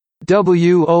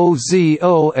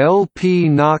WOZOLP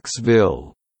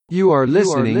Knoxville. You are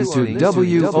listening to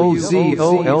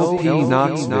WOZOLP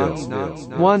Knoxville,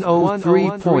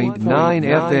 103.9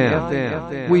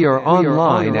 FM. We are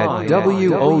online at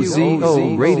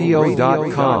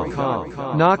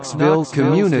WOZORadio.com. Knoxville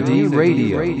Community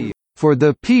Radio. For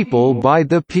the people by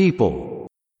the people.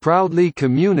 Proudly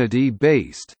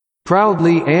community-based.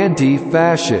 Proudly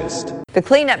anti-fascist. The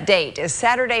cleanup date is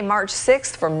Saturday, March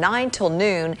 6th from 9 till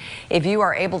noon. If you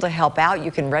are able to help out,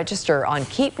 you can register on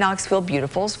Keep Knoxville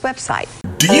Beautiful's website.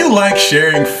 Do you like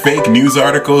sharing fake news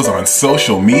articles on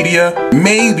social media?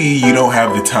 Maybe you don't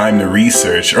have the time to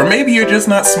research, or maybe you're just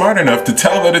not smart enough to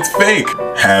tell that it's fake.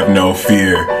 Have no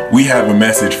fear. We have a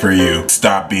message for you.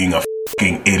 Stop being a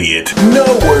fucking idiot. No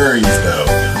worries though.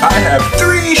 I have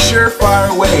 3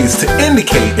 surefire ways to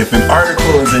indicate if an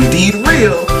article is indeed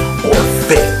real or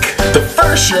fake. The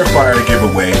first surefire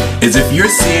giveaway is if you're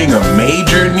seeing a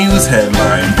major news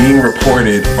headline being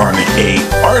reported on an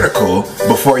article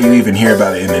before you even hear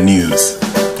about it in the news.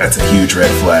 That's a huge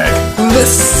red flag. The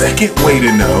second way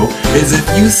to know is if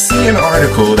you see an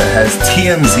article that has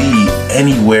TMZ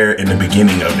anywhere in the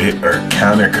beginning of it, or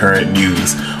counter-current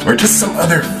news, or just some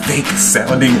other fake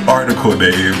sounding article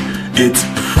name, it's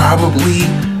probably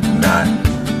not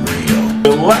real.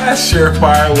 The last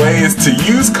surefire way is to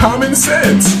use common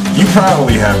sense. You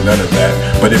probably have none of that,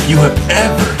 but if you have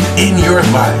ever in your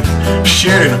life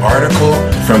shared an article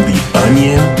from The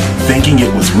Onion thinking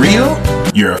it was real,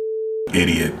 you're a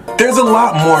idiot. There's a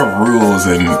lot more rules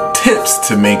and tips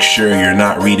to make sure you're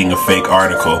not reading a fake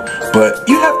article, but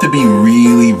you have to be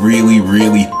really, really,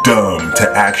 really dumb to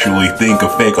actually think a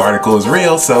fake article is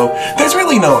real, so there's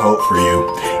really no hope for you.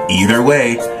 Either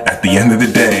way, at the end of the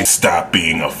day, stop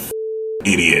being a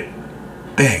idiot.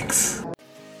 Thanks.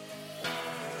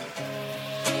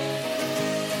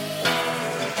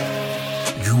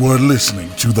 You are listening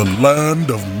to the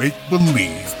Land of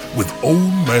Make-Believe with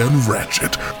Old Man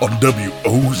Ratchet on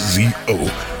WOZO,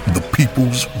 the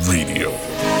People's Radio.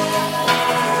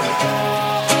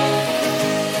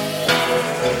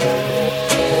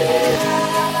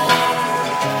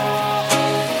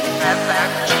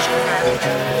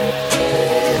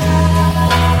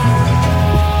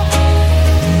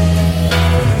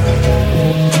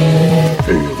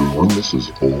 Hey everyone, this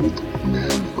is Old Man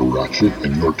Ratchet,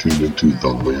 and you're tuned into the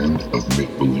Land of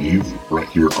Make-Believe right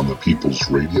here on the People's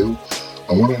Radio.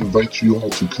 I want to invite you all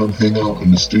to come hang out in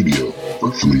the studio,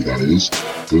 virtually that is.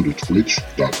 Go to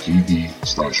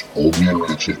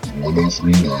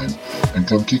twitch.tv/oldmanratchet1039 and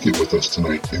come kick it with us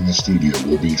tonight in the studio.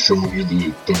 We'll be showing you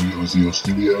the WOZO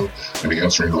studio and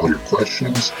answering all your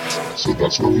questions. So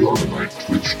that's where we are tonight,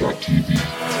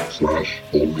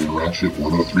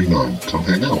 twitch.tv/oldmanratchet1039. Come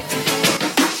hang out.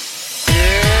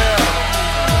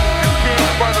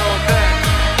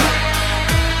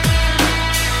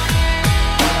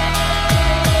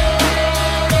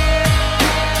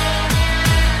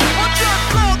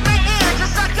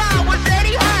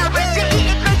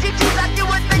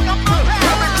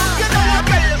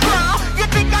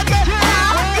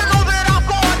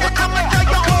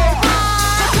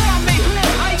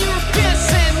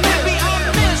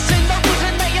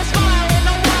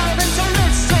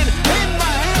 Listen,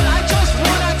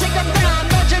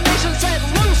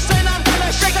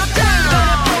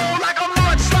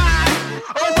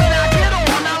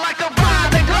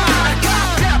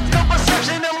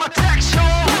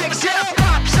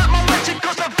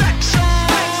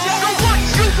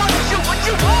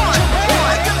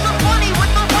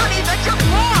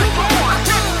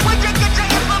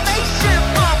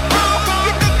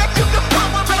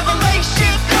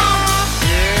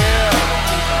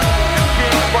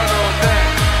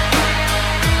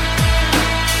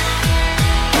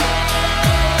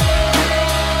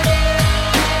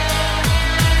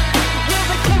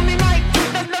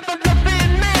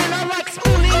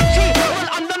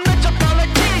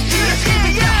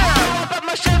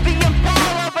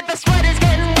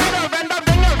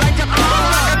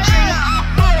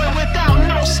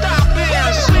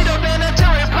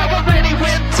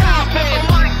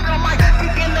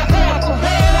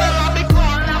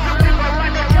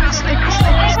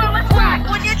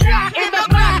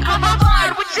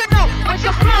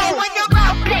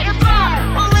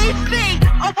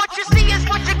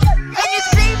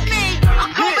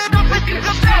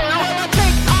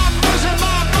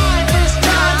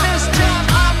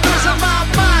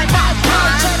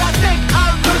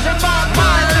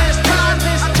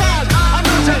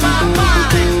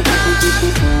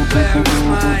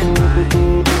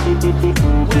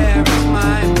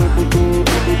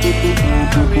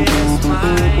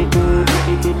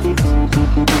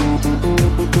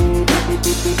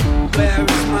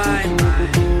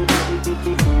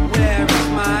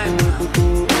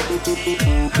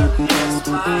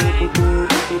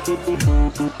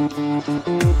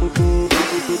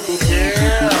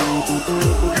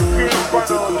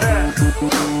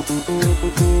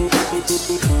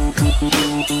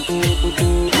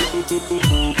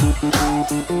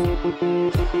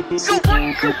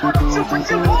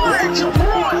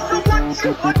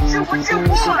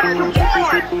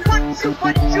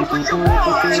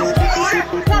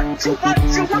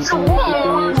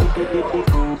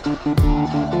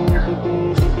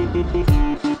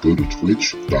 Go to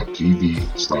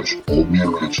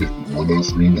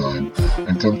twitch.tv/oldmanratchet1039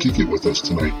 and come kick it with us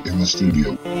tonight in the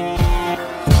studio.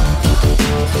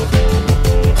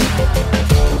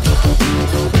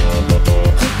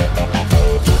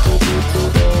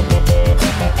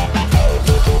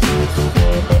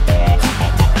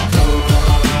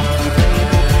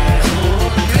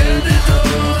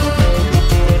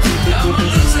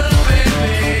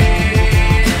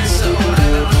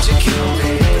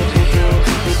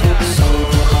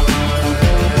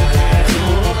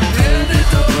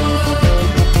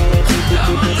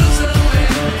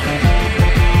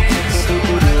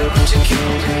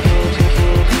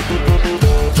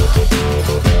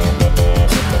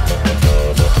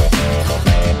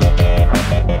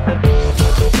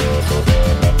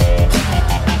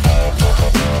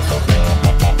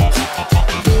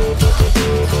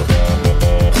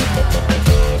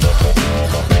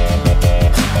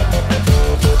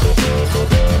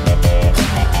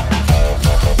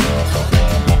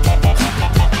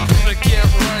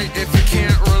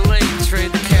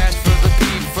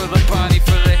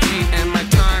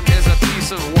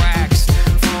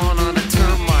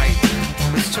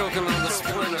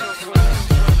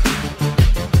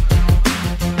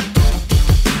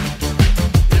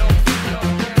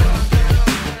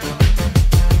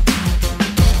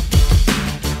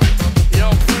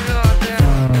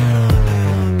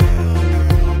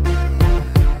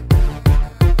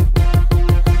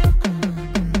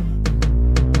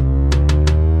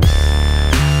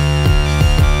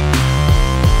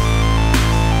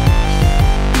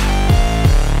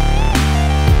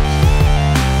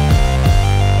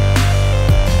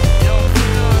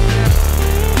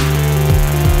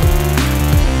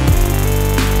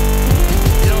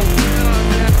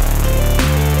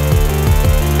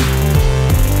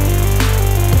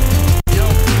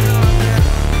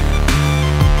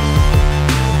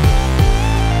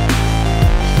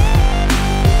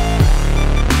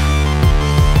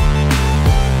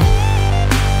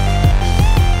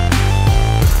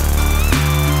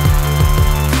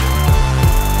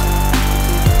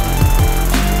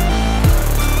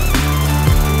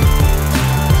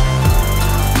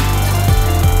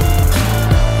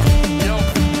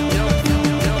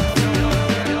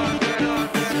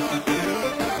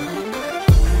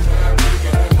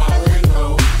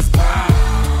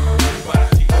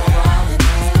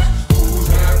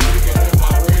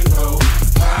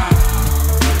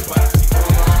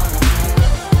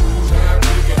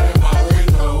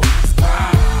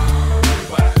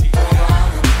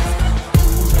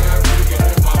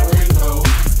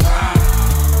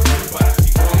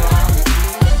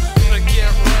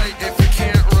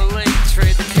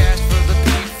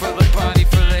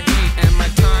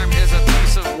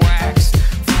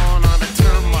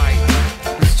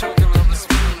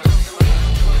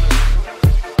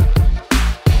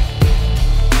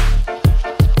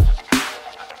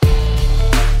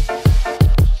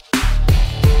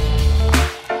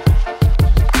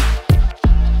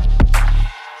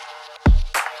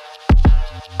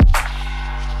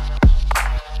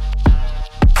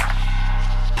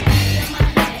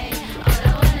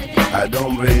 I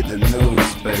don't read the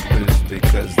newspapers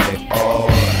because they all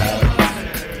have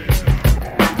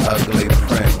ugly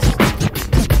prints.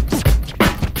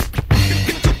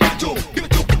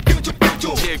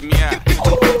 Check me out. Check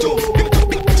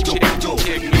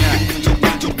me out.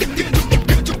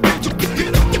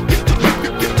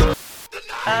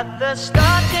 At the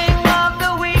starting of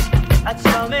the week, at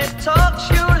Summit Talks,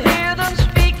 you'll hear them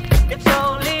speak. It's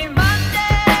only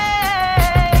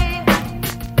Monday.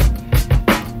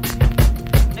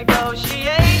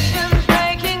 Negotiations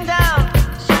breaking down.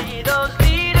 See those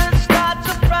leaders start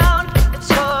to frown. It's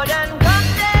sword and gun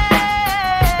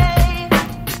day.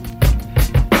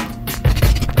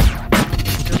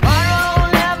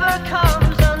 Tomorrow never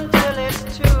comes until it's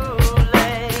too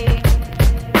late.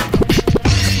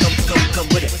 Come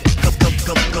with it. Come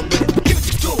with it. Give it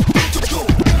to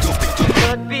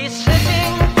could be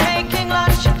sitting, taking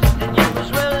lunch. The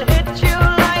news will hit you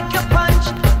like a punch.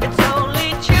 It's only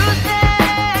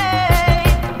Tuesday.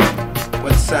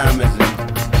 What time is it?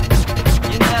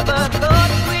 You never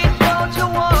thought we'd go to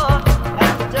war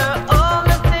after all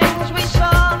the things we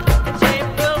saw. It's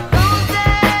April Fool's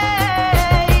Day.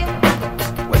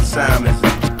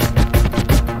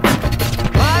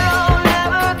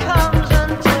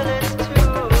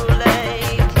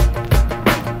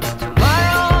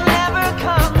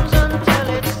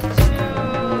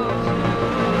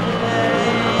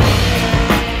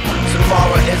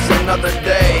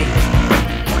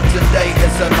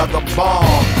 is another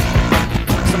bomb.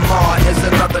 Tomorrow is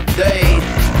another day.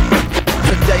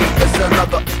 Today is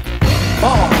another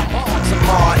bomb.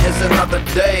 Tomorrow is another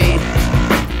day.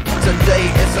 Today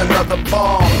is another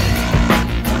bomb.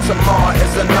 Tomorrow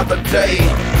is another day.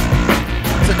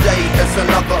 Today is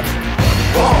another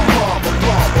bomb.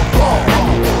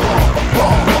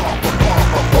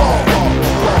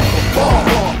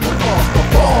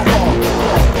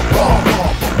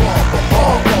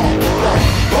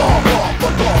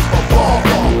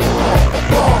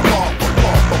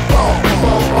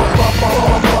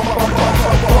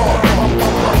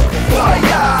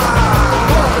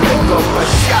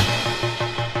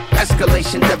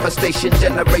 Escalation, devastation,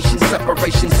 generation,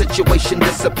 separation, situation,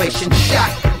 dissipation,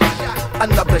 shot.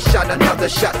 Another shot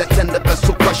that's in the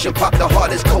vessel crushing. Pop the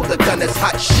heart is cold, the gun is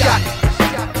hot, shot.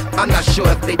 I'm not sure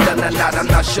if they done or not, I'm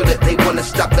not sure that they wanna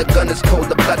stop. The gun is cold,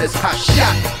 the blood is hot,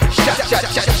 shot. Shot, shot,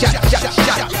 shot, shot, shot,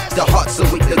 shot. The hearts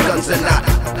are weak, the guns are not.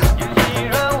 You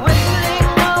hear a whistling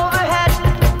overhead.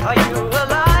 Are you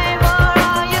alive or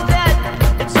are you dead?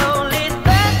 It's only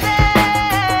Thursday.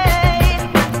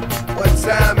 What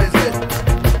time is it?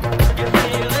 You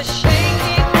feel the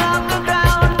shaking of the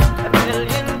ground. A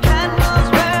million candles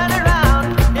burn around.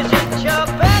 Is it your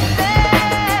birthday?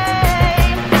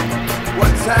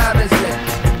 What time is it?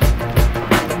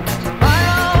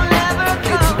 Tomorrow never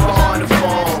Get comes. tomorrow on the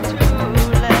phone.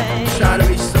 Too late. Trying to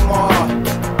reach tomorrow.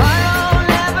 Tomorrow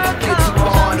never Get comes.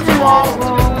 tomorrow on the phone.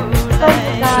 Too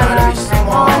late. Trying to reach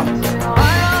tomorrow.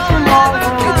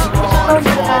 Get tomorrow on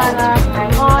the phone.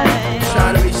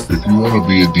 Trying to reach If you want to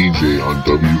be a DJ on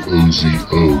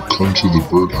WOZO, come to the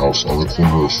Birdhouse on the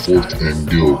corner of 4th and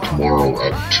Gill tomorrow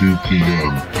at 2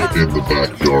 p.m. in the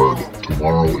backyard.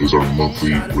 Tomorrow is our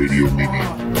monthly radio meeting.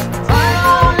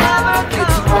 Get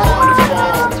tomorrow on the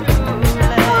phone.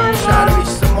 Trying to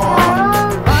reach tomorrow.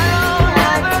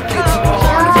 Get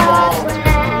tomorrow on the phone.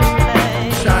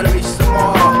 Trying to reach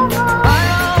tomorrow.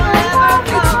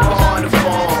 Get tomorrow on the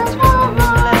phone.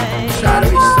 Trying to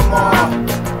reach tomorrow.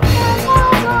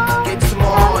 Get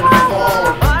tomorrow on the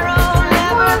phone.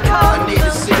 I need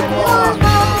to see tomorrow.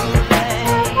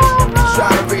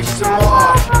 Trying to reach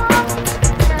tomorrow.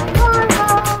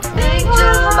 Think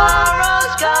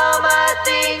tomorrow's coming.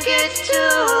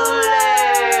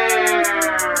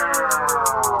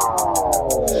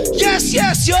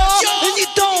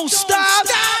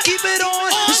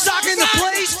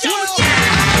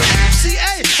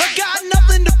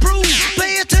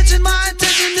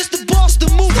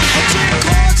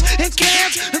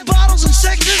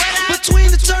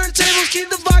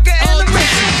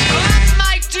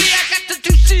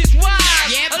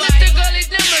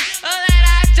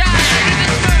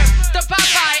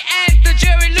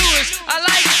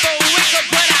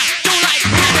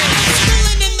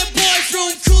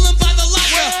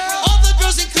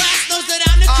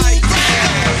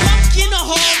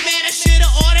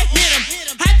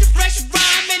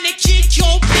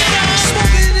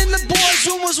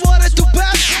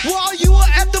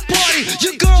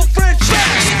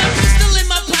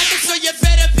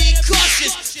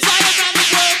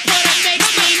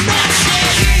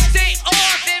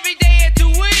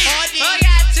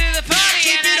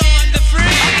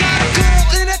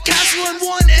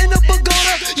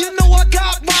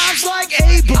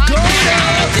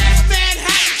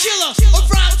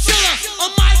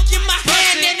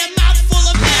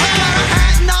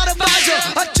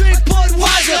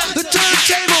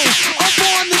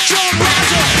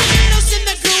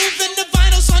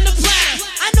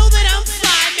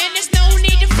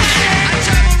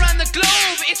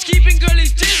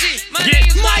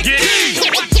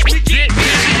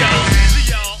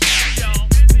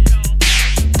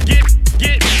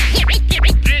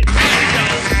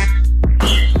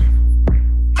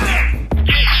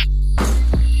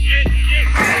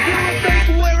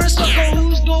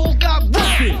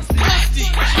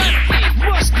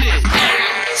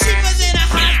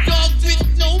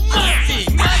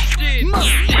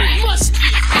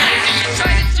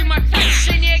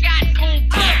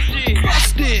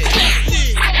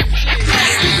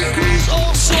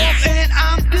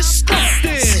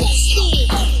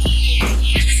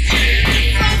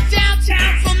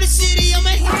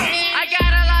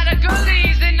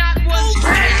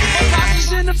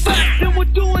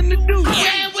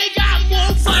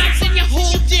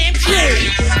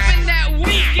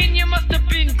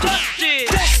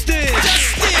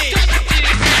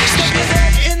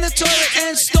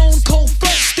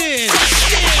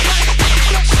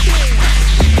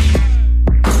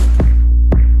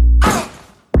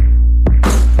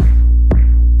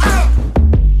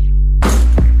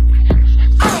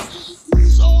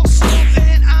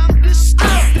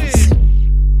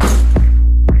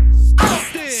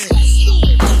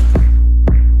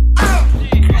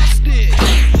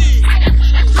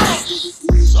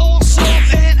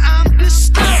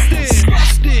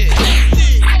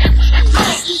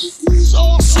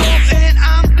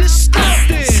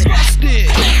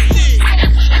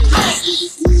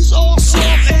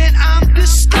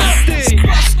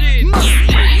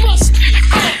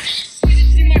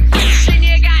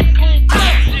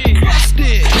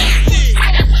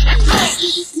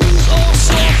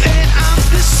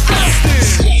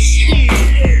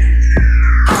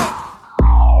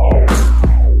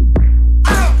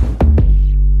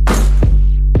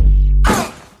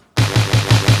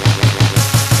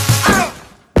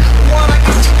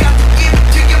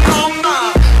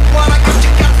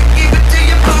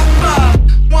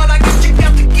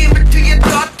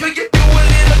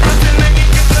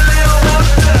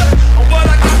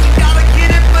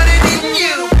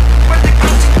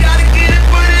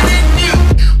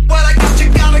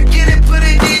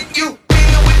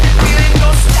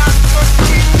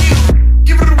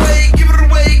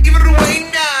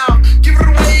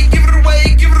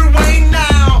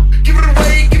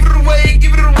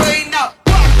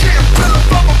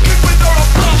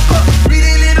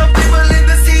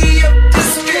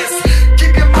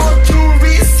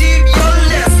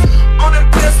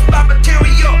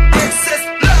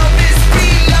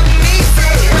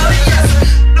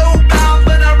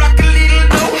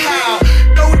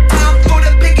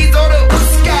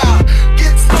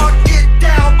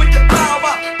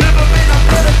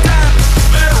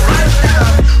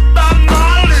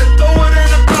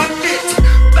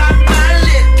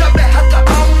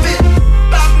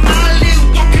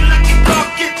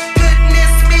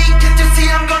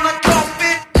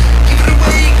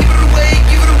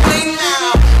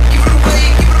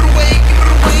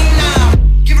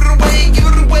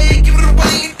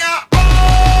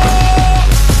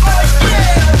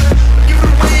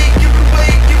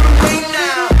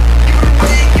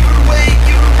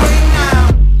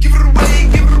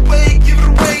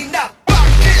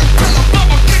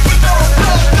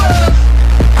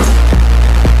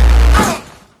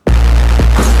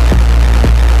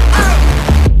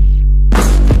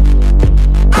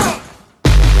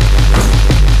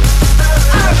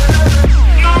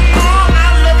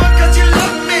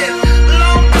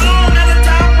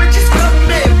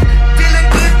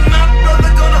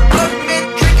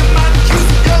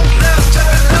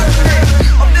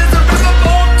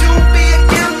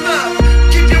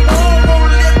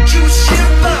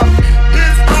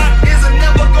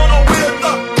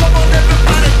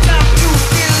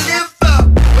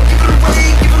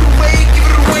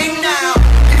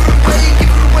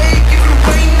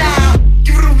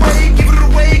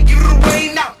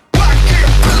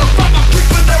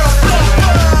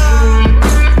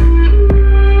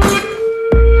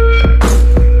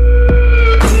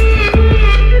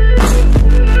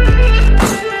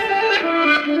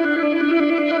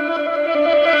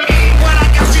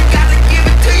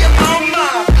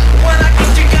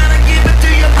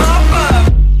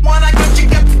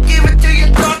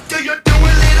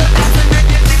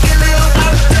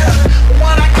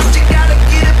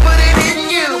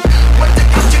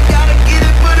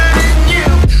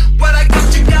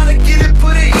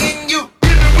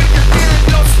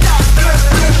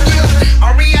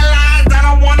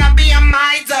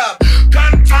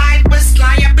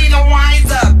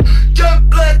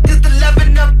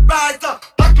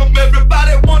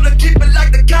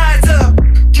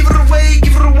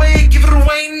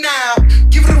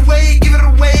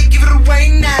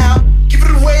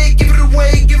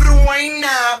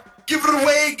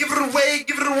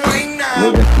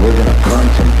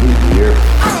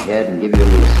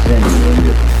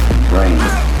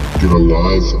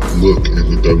 live, look in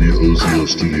the WOZO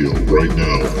studio right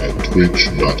now at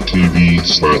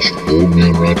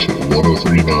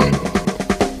twitch.tv/oldmanratchet1039.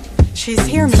 She's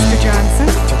here, Mr. Johnson.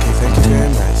 Okay, thank you very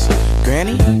much.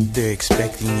 Granny, they're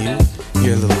expecting you.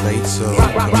 You're a little late, so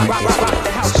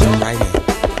jump right in,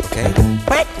 okay?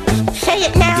 What? Say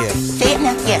it now. Yeah. Say it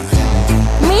now. Yeah.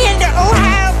 Me and the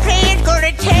Ohio player's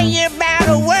gonna tell you about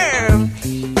a worm.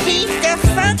 He's the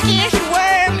funkiest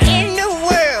worm in the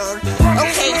world.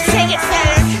 Okay, sing it,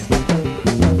 fellas.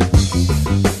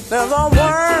 There's a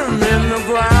worm in the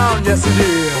ground, yes it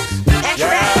is. That's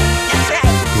right. That's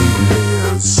right. He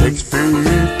is 6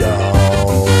 feet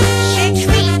down. 6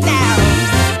 feet down.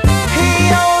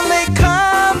 He only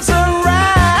comes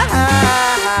around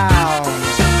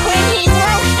When he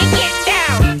wants to get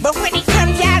down, but when he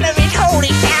comes out of his hole,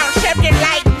 he sounds something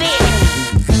like this.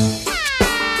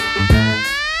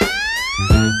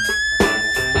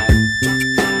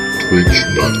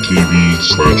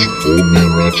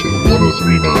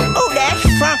 twitch.tv/oldmanratchet1039. Oh, that's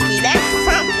funky. That's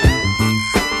funky.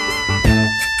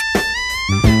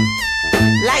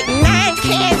 Like 9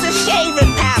 cans of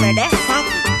shaving powder. That's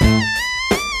funky.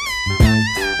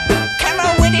 Come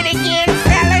on with it again,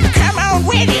 fellas. Come on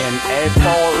with it. in a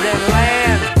foreign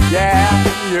land. Yeah,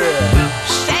 yeah.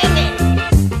 Sing it.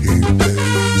 He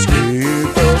plays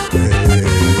guitar.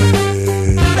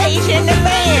 Plays in the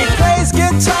band. Plays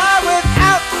guitar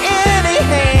without any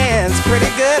hands. Pretty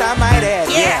good, I might add.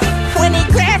 Yeah. When he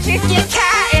grabs his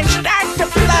guitar and starts to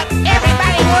pluck,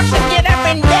 everybody wants to get up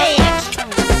and dance.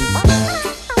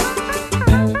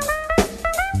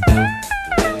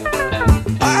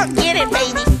 Oh, get it,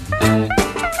 baby.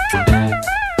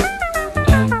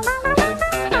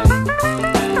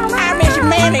 I'm his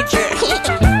manager.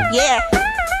 Yeah.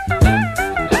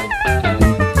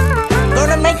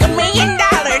 Gonna make $1 million.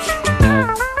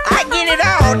 I get it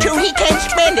all till he can't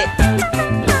spend it.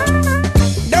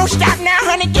 Don't stop now,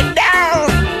 honey, get down.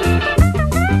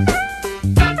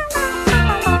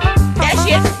 That's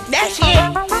it, that's it.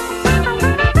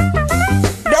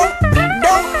 Don't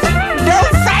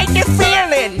fight the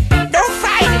feeling. Don't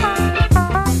fight it.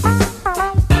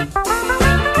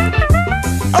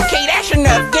 Okay, that's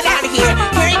enough. Get out of here.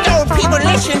 Here it goes, people.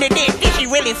 Listen to this. This is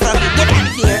really funky. Get out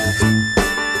of here.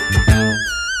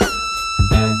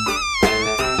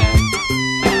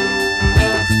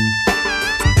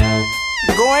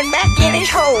 Going back in his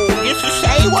hole just the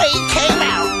same way he came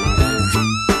out.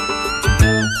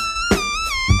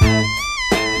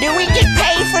 Do we get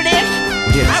paid for this?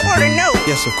 Yes. I want to know.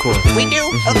 Yes, of course. We do?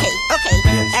 Okay, okay.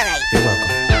 Yes. All right. You're welcome.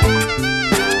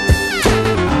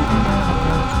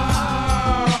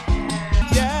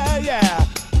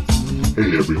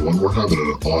 Hey everyone, we're having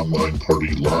an online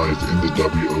party live in the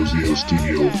WOZO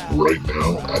studio right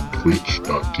now at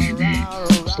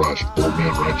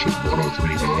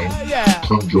twitch.tv/oldmanratchet1039.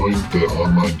 Come join the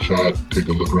online chat, take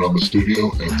a look around the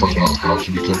studio, and find out how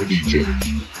to become a DJ.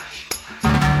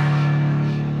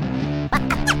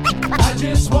 I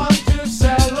just want to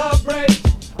celebrate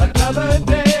another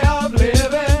day of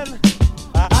living.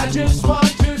 I just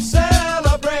want to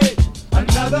celebrate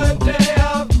another day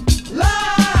of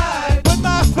life. Put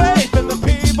my faith in the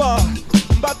people,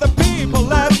 but the people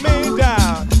let me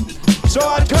down. So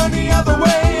I turn the other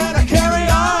way and I carry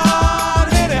on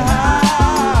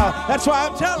anyhow. That's why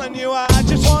I'm telling you, I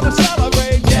just want to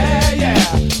celebrate. Yeah, yeah,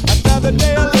 another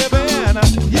day of living.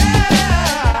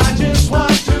 Yeah, I just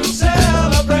want to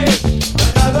celebrate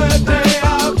another day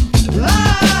of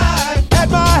life. Had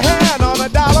my hand on a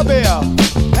dollar bill,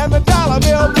 and the dollar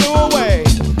bill blew away.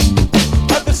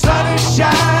 But the sun is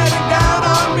shining down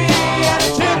on me, and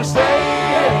it's here to stay.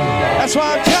 That's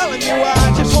why I'm telling you,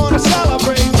 I just want to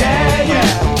celebrate. Yeah,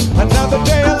 yeah, another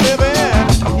day of living.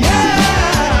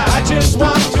 Yeah, I just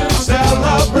want to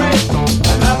celebrate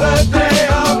another day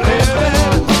of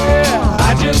living. Yeah,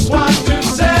 I just want to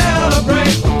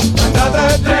celebrate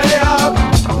another day of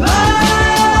life.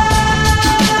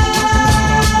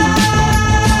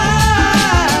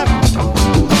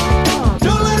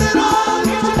 Don't let it all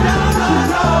get you down, no,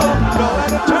 no. Don't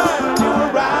let it turn you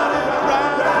around and around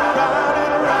and around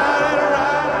and around and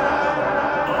around.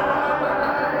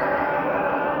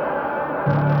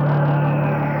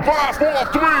 5, 4,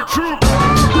 3, 2.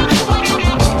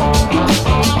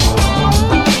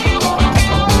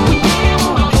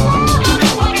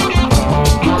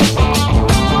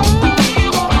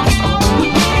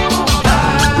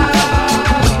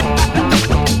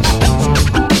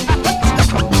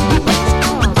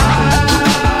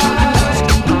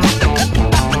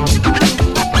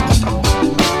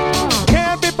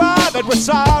 With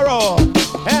sorrow,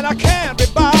 and I can't be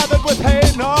bothered with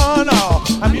hate, no, no.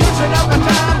 I'm using up my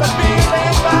time, but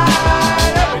feeling fine.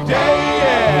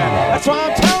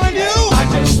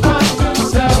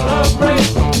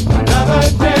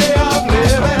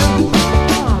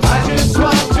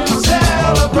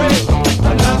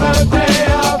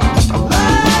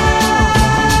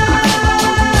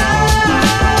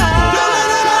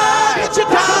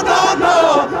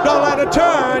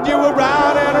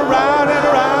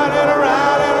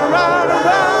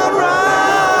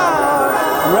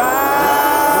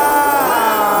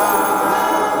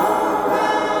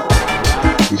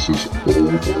 This is Old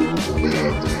Man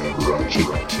Ratchet.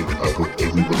 I hope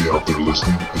everybody out there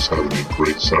listening is having a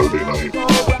great Saturday night.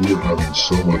 We are having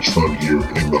so much fun here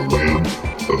in the land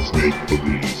of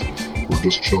make-believe. We're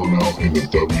just chilling out in the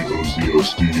WOZO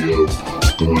studio,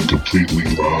 going completely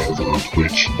live on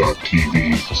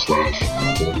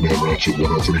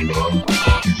twitch.tv/OldManRatchet1039.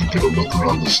 You can get a look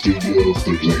around the studio. If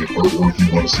there's any artwork you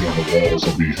want to see on the walls,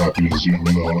 I'll be happy to zoom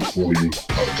in on it for you.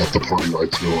 I've got the party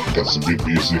lights going, got some good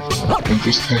music, and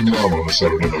just hanging out on a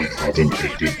Saturday night having a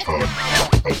good time.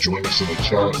 Join us in the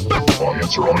chat. I'll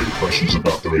answer all your questions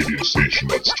about the radio station.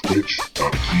 That's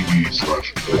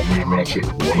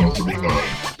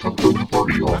twitch.tv/OldManRatchet1039. Come join the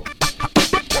party, y'all.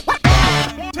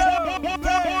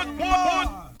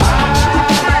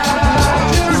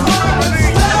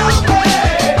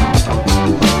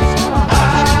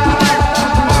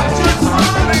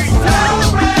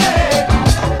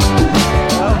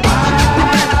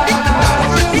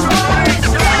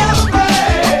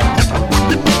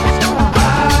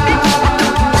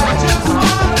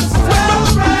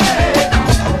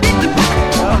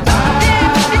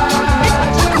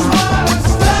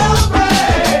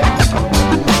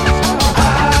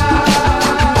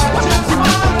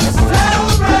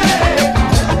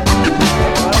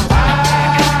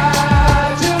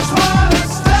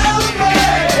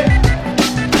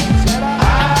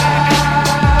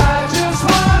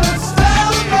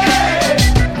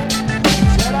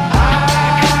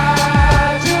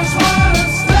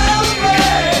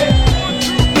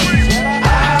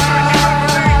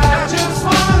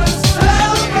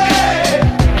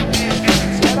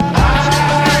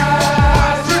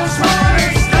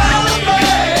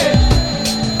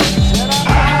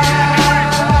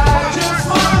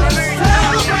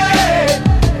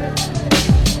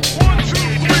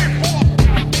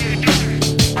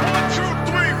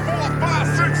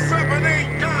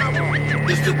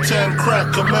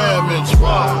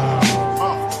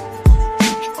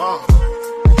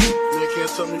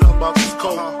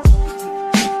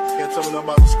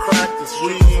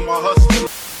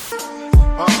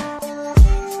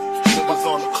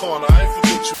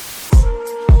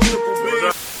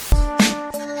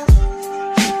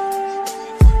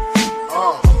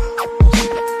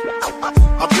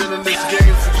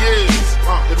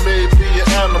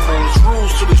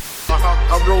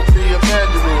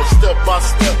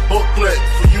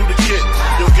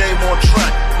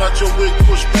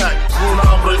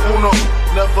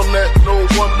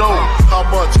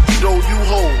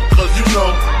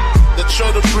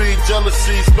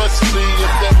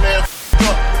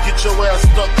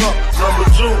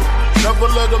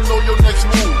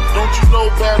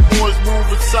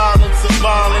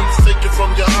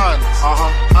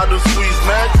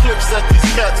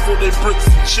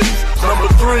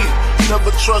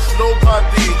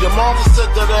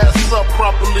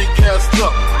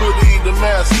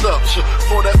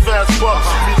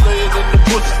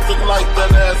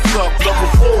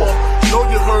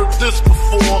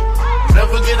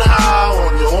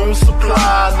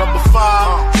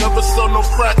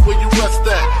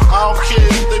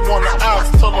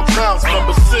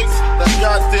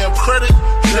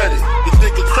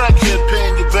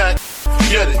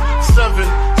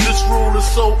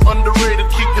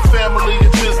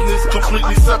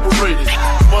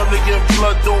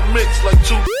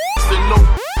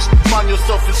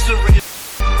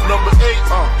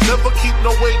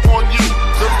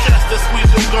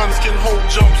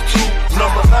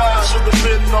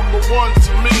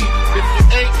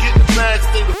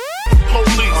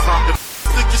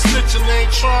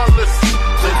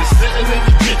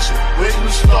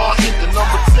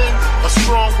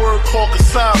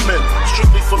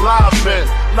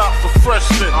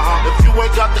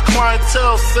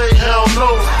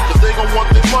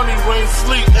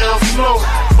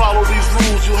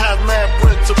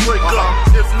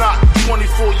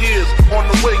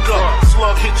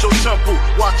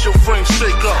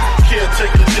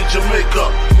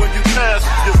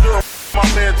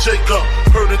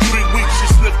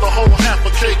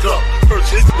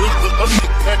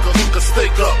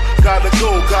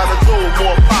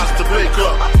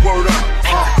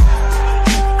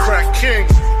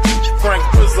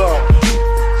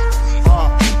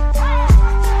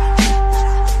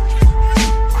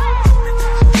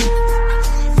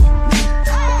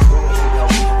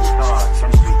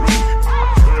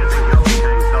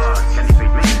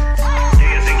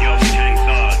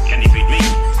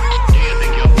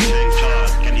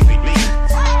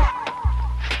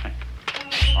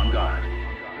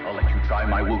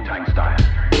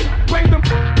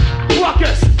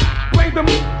 Bring them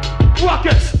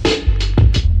ruckus.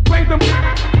 Bring them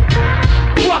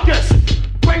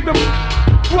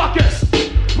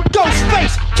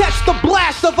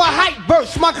rest of a hype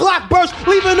verse. My Glock burst,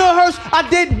 leaving a hearse. I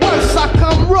did worse. I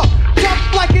come rough,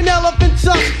 tough like an elephant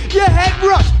tusk. Your head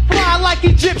rush, fly like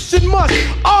Egyptian musk.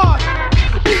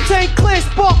 Wu-Tang Clan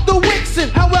sparked the Wixen.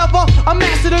 However, I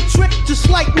mastered a trick just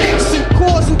like Nixon,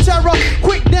 causing terror,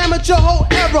 quick damage your whole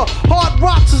era. Hard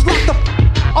rocks is like the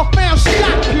I found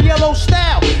shot, PLO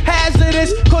style.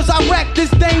 Hazardous, cause I wreck this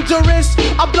dangerous.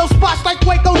 I blow spots like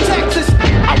Waco, Texas.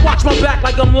 I watch my back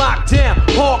like I'm locked down.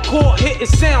 Hardcore hitting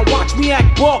sound, watch me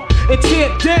act raw and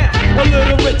tear down. A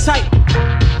little bit tight.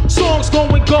 Songs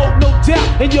going gold, no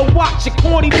doubt. And you watch a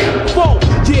corny foe.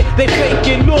 Yeah, they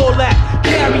faking all that.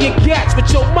 Carrying gats,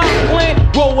 but your mind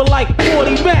plan rolling like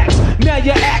 40 max. Now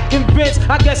you act convinced,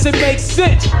 I guess it makes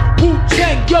sense.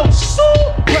 Wu-Tang, yo, so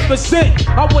represent.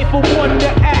 I wait for one to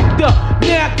act up.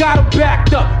 Now I got him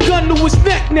backed up. Gun to his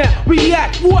neck now,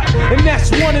 react what? And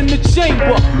that's one in the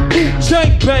chamber.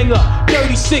 Wu-Tang banger,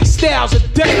 36 styles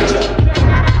of danger.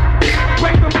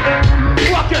 Bring them,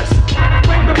 ruckus.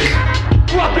 Bring them,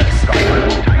 ruckus.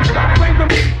 Bring them,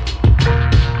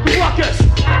 ruckus.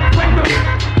 Bring them,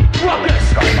 ruckus.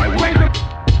 Bring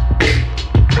them,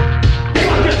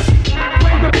 ruckus.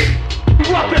 Bring them,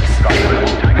 ruckus.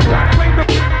 Bring them,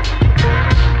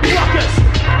 ruckus.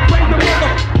 Bring them,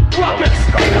 ruckus.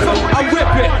 I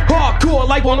rip it hardcore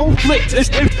like one on flicks.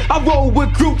 I roll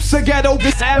with groups to get over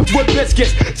this ass with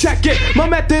biscuits. Check it, my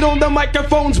method on the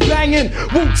microphone's banging.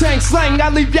 Wu-Tang slang, I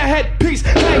leave your headpiece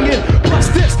hanging. Plus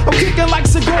this, I'm kicking like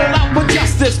Seagull out for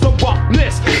justice. The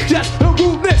roughness, just the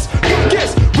rudeness.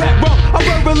 Ruckus, rap rum, I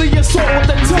verbally assault with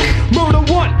the tongue. Murder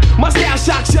one, my style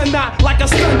shocks you not like a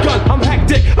stun gun. I'm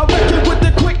hectic, I wreck it with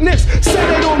the quickness.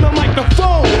 Set it on the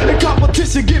microphone, and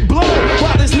competition get blown.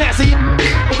 While this nasty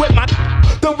with my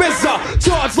the RZA,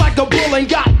 charged like a bull and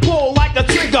got pulled like a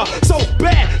trigger. So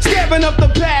bad, stabbing up the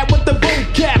pad with the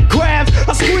vocab crabs.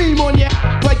 I scream on you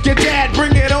like your dad,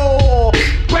 bring it all.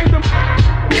 Bring them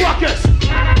ruckus,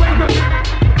 bring them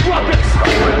ruckus,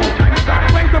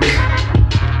 bring them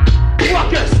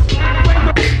ruckus, bring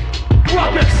them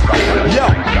ruckus. Yo,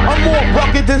 I'm more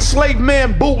rugged than slave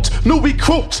man boots, new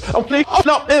recruits. I'm picking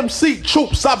up MC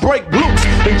troops, I break loose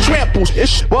and tramples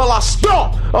ish while I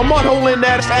stomp. I'm unholding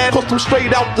that ass, cause I'm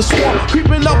straight out the swamp.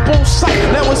 Creeping up on sight,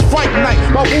 now it's fight night.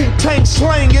 My Wu-Tang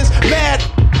slang is mad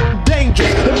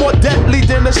dangerous and more deadly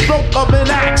than the stroke of an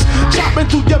axe. Chopping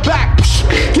through your back,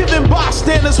 giving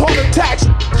bystanders heart attacks.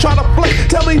 Try to flick,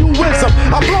 tell me who is them.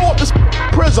 I blow up this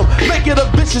prism, make it a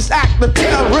vicious act of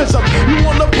terrorism. You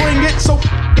wanna bring it, so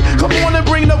come on and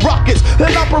bring the rockets.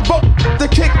 Then I provoke the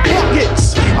kick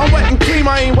buckets. I'm wetting cream,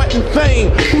 I ain't wetting fame.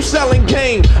 Who's selling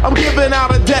game? I'm giving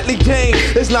out a deadly game.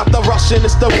 It's not the Russian,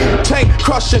 it's the Wu-Tang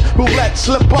crushing. Roulette,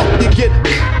 slip up, you get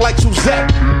like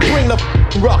Suzette. Bring the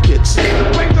rockets.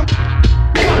 Bring the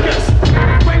rockets.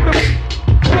 Bring the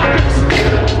rockets.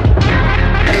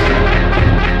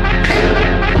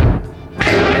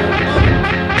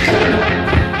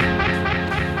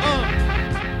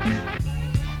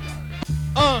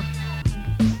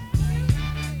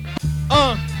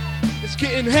 It's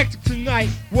getting hectic tonight.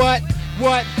 What?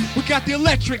 We got the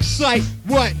electric sight.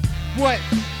 What?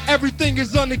 Everything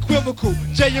is unequivocal.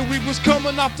 J.O.E. was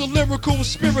coming off the lyrical and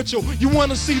spiritual. You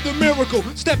wanna see the miracle?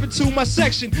 Step into my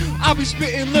section. I'll be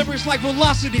spitting lyrics like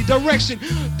velocity, direction,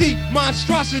 deep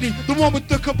monstrosity, the one with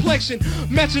the complexion.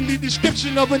 Matching the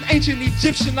description of an ancient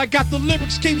Egyptian. I got the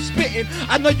lyrics, keep spitting.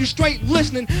 I know you straight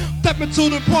listening. Step into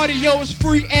the party, yo, it's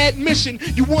free admission.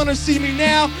 You wanna see me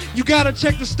now? You gotta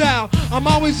check the style. I'm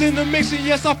always in the mix, and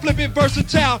yes, I flip it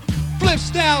versatile. Flip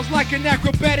styles like an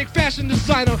acrobatic fashion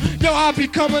designer. Yo, I'll be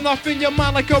coming off in your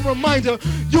mind like a reminder.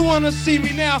 You wanna see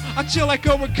me now? I chill like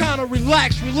a recliner.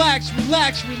 Relax.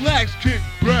 Kick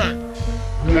back.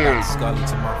 I got the Scully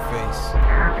to my face.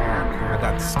 I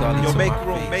got the Scully to my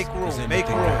face. Make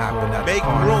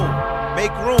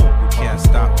room. You can't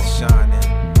stop the shining.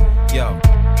 Yo,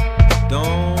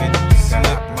 don't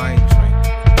slip my drink.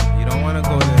 You don't wanna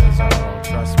go there, Zaro,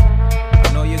 trust me.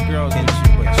 I know your girl's into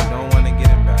you, but you don't wanna get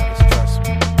embarrassed.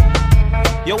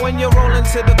 Yo, when you roll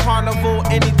into the carnival,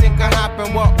 anything can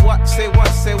happen. What? Say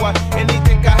what?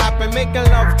 Anything can happen. Making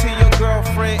love to your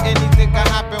girlfriend, anything can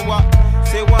happen. What?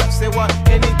 Say what?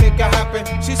 Anything can happen.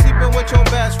 She's sleeping with your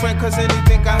best friend, cause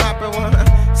anything can happen.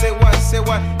 Say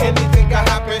what? Anything can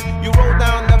happen. You roll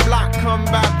down the block, come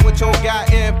back with your guy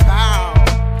in power.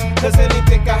 Cause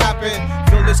anything can happen.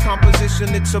 Feel this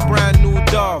composition, it's a brand new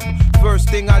dub. First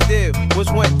thing I did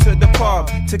was went to the pub.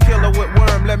 Tequila with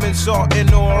worm, lemon, salt, and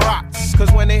no rocks.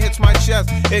 Cause when it hits my chest,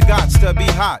 it gots to be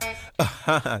hot.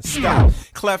 Stop.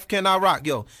 Clef, can I rock?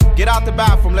 Yo, get out the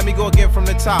bathroom, let me go again from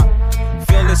the top.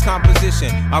 Feel this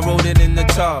composition, I wrote it in the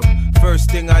tub.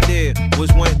 First thing I did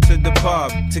was went to the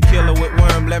pub. Tequila with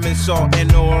worm, lemon, salt,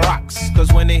 and no rocks.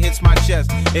 Cause when it hits my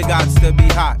chest, it got to be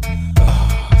hot.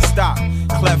 Stop,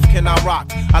 Clef, can I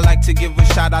rock? I like to give a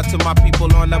shout out to my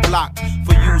people on the block.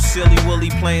 For you, silly Willy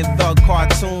playing thug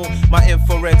cartoon. My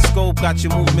infrared scope got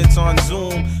your movements on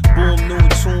Zoom. Boom, new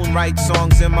tune, write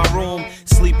songs in my room.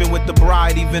 Sleeping with the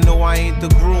bride, even though I ain't the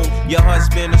groom. Your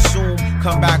husband assume,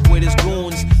 come back with his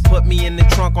goons. Put me in the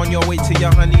trunk on your way to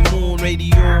your honeymoon.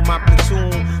 Radio, my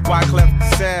platoon. Wyclef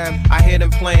Sam, I hear them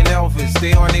playing Elvis.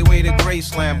 They on their way to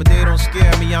Graceland, but they don't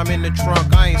scare me. I'm in the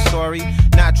trunk, I ain't sorry.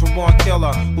 Natural born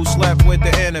killer who slept with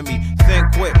the enemy.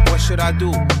 Think quick, what should I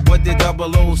do? What did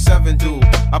 007 do?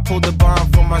 I pulled the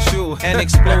bomb from my shoe and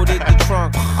exploded the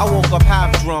trunk. I woke up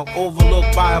half drunk,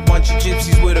 overlooked by a bunch of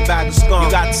gypsies with a bag of skunk.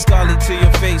 You got the scully to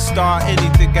your face, star.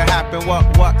 Anything can happen.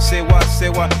 What? Say what? Say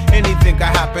what? Anything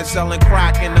can happen. Selling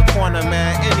crack in the corner,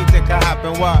 man. Anything can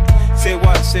happen. What? Say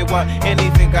what? Say what?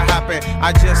 Anything can happen.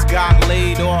 I just got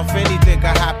laid off. Anything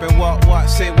can happen. What?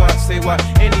 Say what? Say what?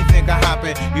 Anything can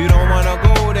happen. You don't wanna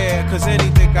go there, cause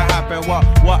anything can happen.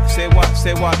 What? Say what?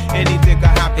 Say what? Anything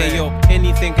can happen. Hey, yo,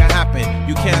 anything can happen.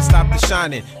 You can't stop the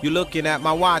shining. You looking at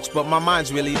my watch, but my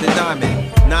mind's really the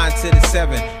diamond. 9 to the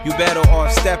 7. You better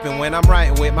off stepping. When I'm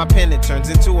writing with my pen, it turns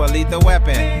into a lethal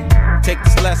weapon. Take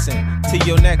this lesson to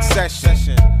your next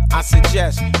session. I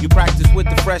suggest you practice with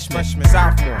the freshman,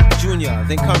 sophomore, junior,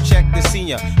 then come check the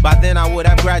senior. By then I would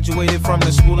have graduated from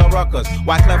the school of Rutgers.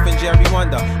 Wyclef and Jerry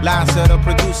Wonder, last of the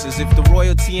producers. If the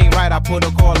royalty ain't right, I put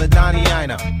a call to Donnie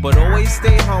Ina. But always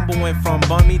stay humble when from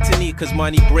bummy to knee, cause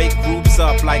money break groups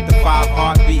up like the 5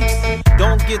 heartbeats.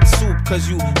 Don't get soup cause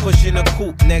you pushing a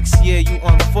coupe. Next year you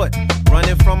on foot,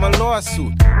 running from a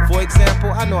lawsuit. For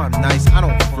example, I know I'm nice, I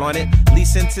don't flaunt it.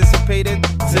 Least anticipated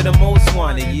to the most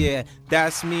wanted, yeah.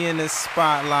 That's me in the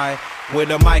spotlight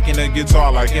with a mic and a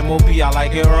guitar like M.O.P. I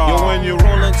like it raw. Yo, when you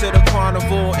roll into the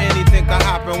carnival, anything can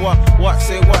happen. What?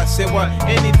 Say what? Say what?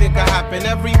 Anything can happen.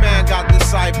 Every man got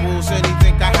disciples.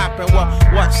 Anything can happen.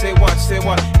 What? Say what? Say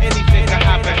what? Anything can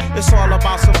happen. It's all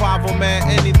about survival, man.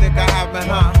 Anything can happen,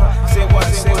 huh? Say what?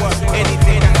 Say what?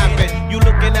 Anything can happen. You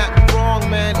looking at me wrong,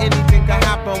 man. Anything can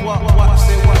happen. What?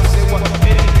 Say what? Say what?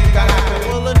 Anything can happen.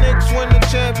 Will the Knicks win the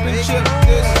championship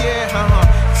this year?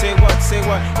 Say what? Say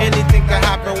what? Anything can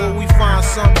happen. Will we find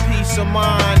some peace of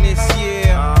mind this year?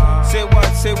 Say what?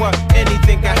 Say what?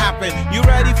 Anything can happen. You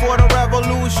ready for the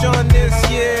revolution this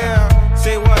year?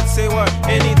 Say what? Say what?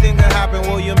 Anything can happen.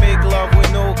 Will you make love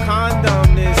with no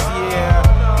condom this year?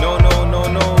 No,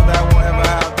 that won't ever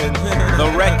happen.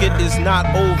 The record is not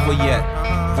over yet.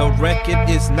 The record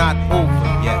is not over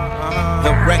yet.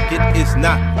 The record is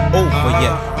not over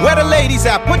yet. Where the ladies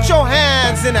at? Put your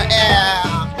hands in the air.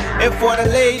 And for the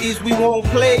ladies, we won't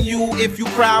play you if you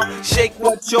proud. Shake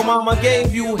what your mama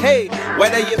gave you. Hey,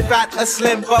 whether you're fat or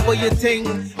slim, bubble your ting.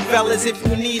 Fellas, if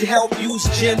you need help, use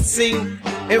ginseng.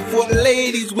 And for the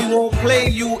ladies, we won't play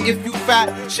you if you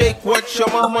fat. Shake what your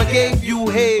mama gave you.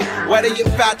 Hey, whether you're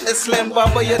fat or slim,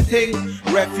 bubble your ting.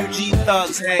 Refugee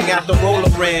thugs hang at the roller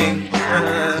ring.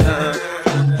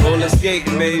 Roller skate,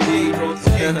 baby.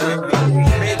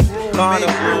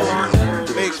 Carnival.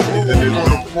 Make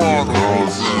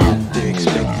They're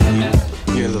expecting you.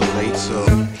 You're a little late, so.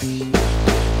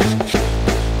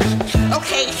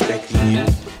 Okay. Expecting you.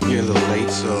 You're a little late,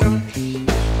 so.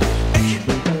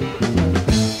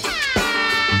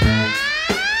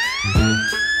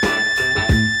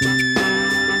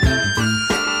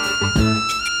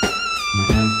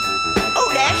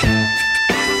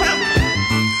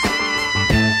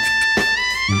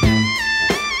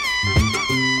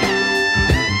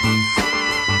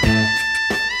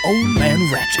 Old Man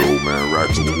Ratchet. Old Man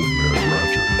Ratchet. Old Man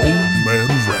Ratchet. Old Man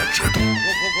Ratchet.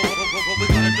 What we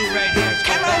gonna do right here?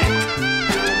 Come on.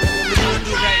 What we gonna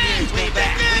do right here is way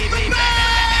back. Way back.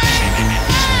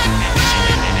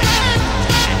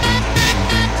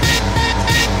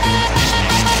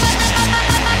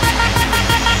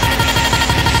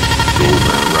 Old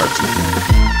Man Ratchet.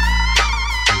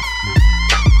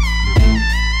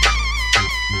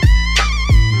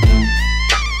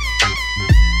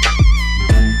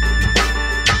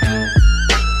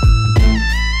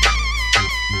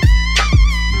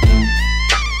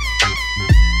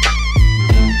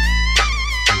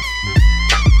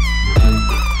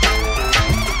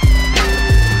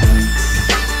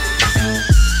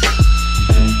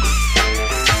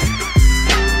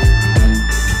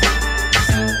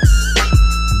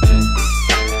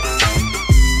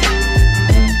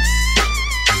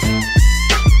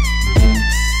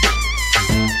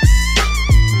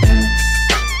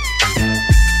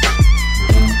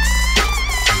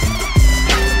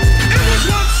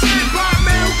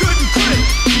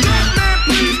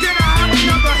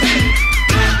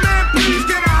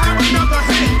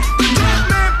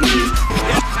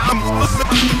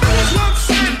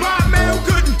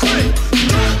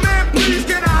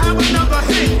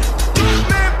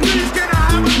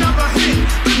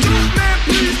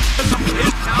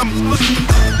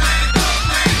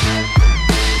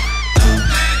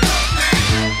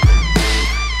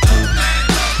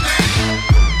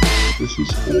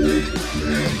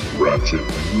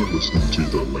 Ratchet, and you are listening to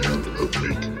the Land of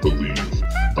Make Believe.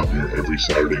 I'm here every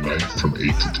Saturday night from 8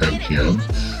 to 10 p.m.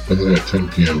 And then at 10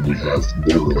 p.m. we have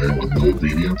Borderland with No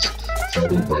Obedience,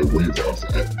 followed by Wave Off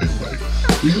at midnight.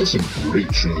 We have some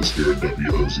great shows here at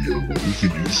WOZO, but we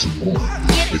could use some more.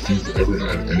 If you've ever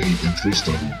had any interest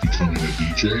in becoming a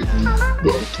DJ,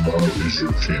 well, tomorrow is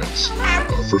your chance.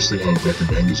 First thing I would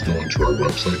recommend is going to our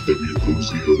website,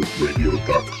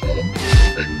 WOZOradio.com,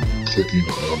 and clicking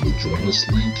on the Join Us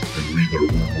link and read our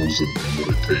rules and what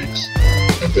it takes.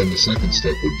 And then the second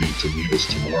step would be to meet us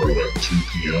tomorrow at 2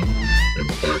 p.m. in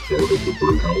the backyard of the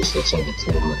Birdhouse. That's on the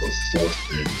corner of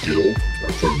 4th and Gill.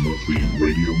 That's our monthly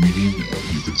radio meeting.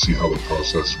 You can see how the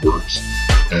process works,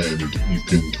 and you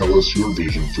can tell us your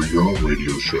vision for your own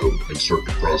radio show and start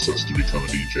the process to become a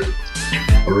DJ.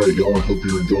 Alright, y'all, I hope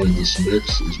you're enjoying this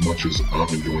mix as much as I'm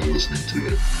enjoying listening to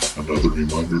it. Another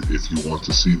reminder, if you want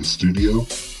to see the studio,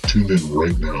 tune in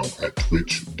right now at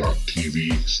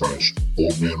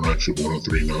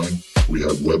twitch.tv/oldmanratchet1039. We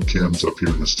have webcams up here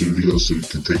in the studio so you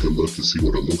can take a look to see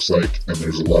what it looks like, and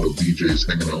there's a lot of DJs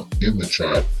hanging out in the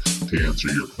chat to answer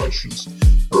your questions.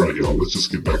 Alright, y'all, let's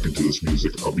just get back into this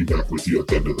music. I'll be back with you at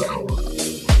the end of the hour.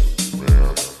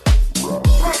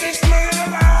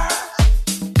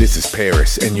 This is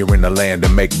Paris, and you're in the land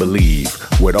of make-believe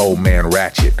with Old Man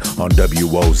Ratchet on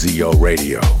WOZO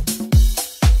Radio.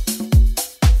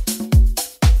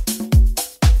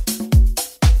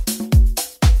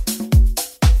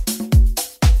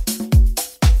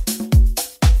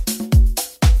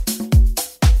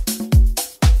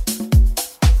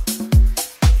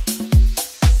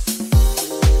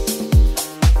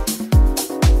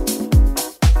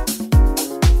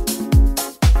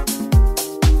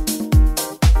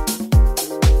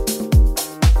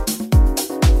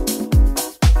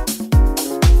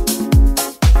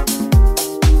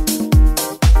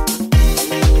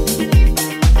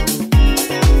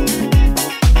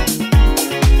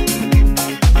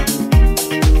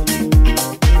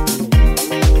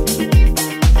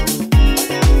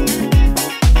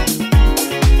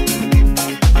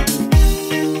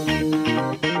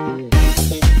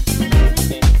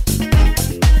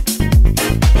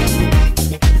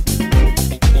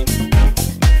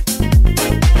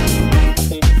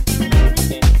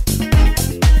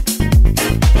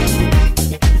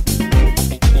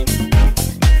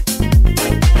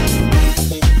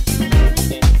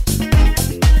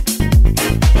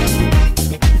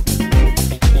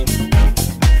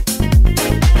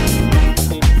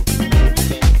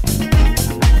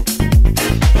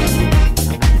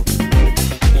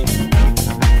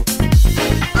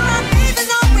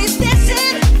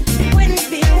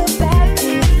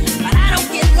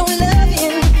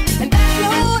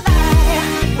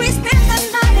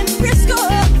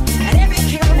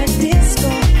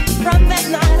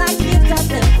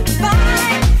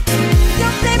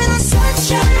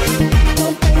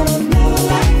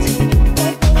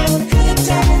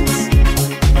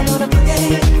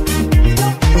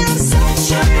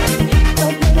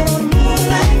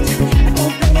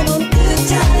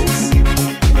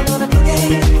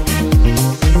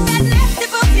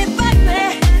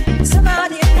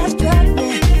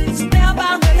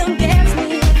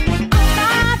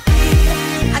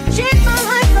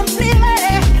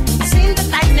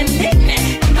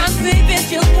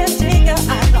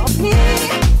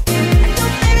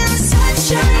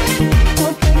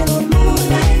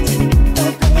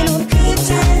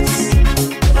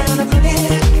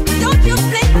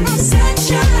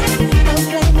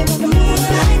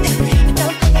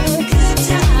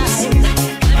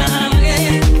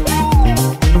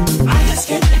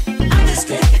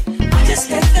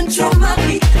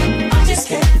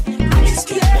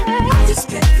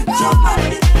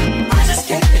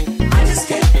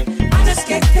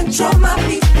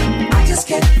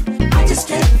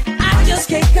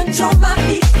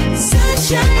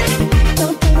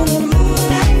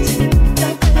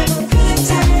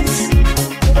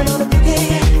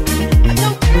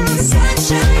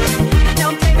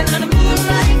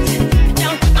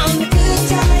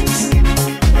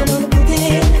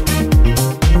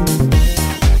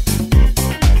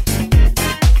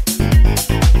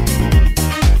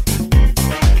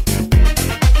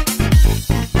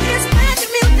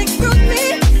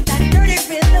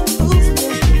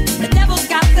 The devil's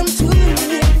got them too.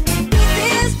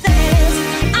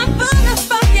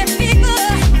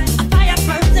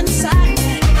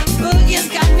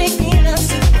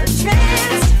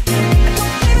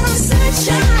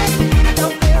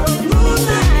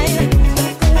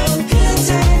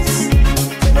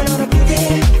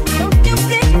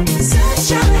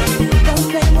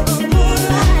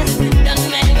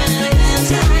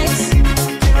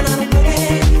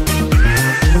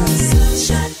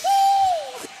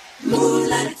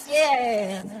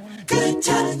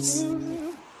 dance.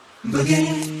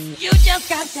 Boogie. You just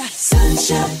got that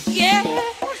sunshine. Yeah.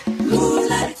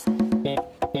 Moonlight.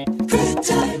 Good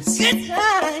times. Good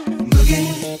times.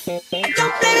 Boogie.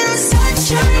 Don't blame the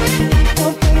sunshine.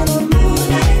 Don't blame it on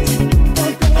moonlight.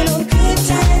 Don't blame it on good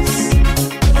times.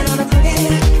 Blame it on the boogie.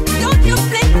 Don't you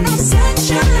blame it on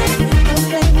sunshine. Don't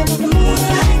blame it on the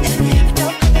moonlight.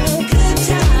 Don't blame it on good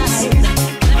times. Blame it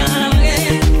on the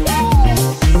boogie.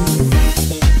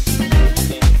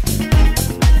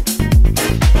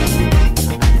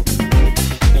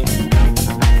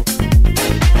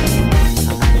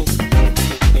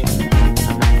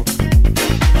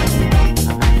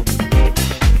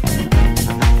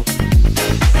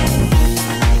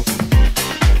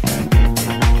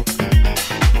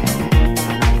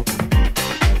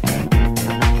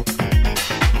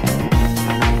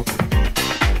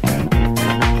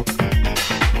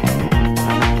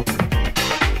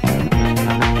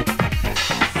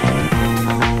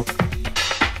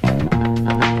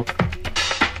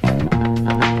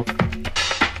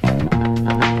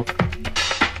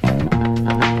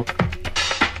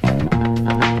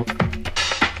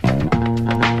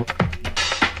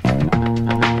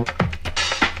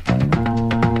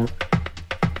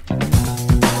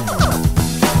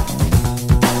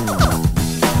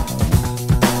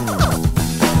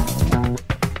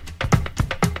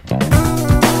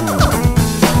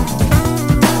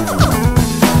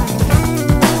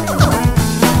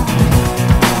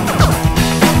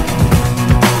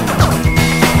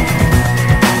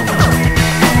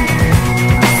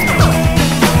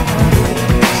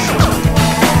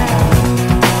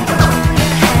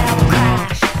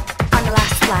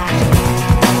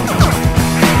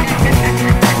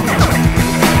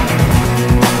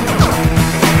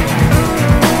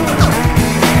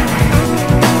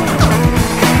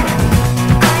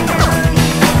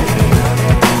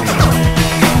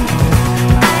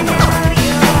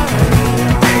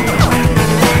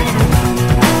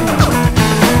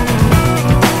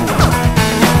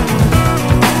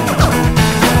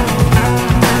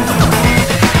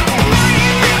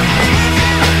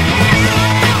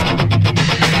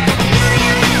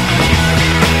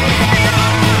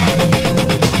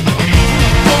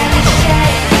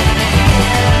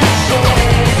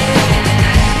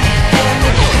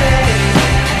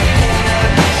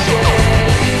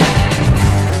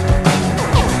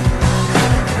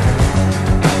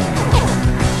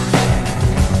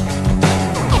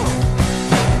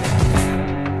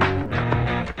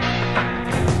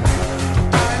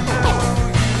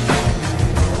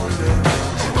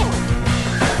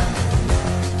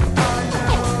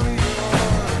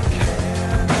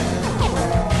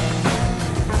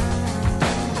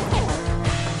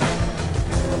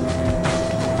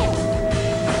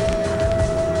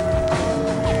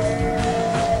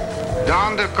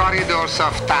 Down the corridors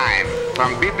of time,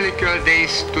 from biblical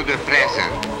days to the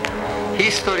present,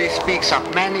 history speaks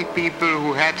of many people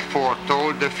who had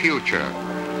foretold the future.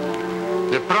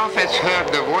 The prophets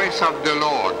heard the voice of the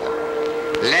Lord.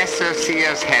 Lesser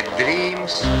seers had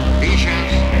dreams,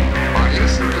 visions, or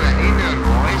listened to an inner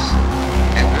voice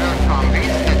and were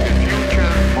convinced that the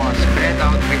future was spread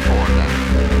out before them.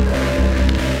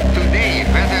 Today,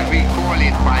 whether we call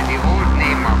it by the old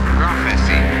name of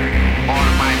prophecy or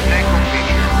by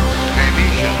precognition,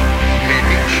 prevision,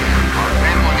 prediction, or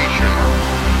premonition,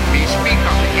 we speak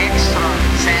of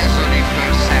extrasensory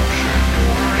perception,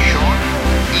 short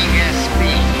ESP.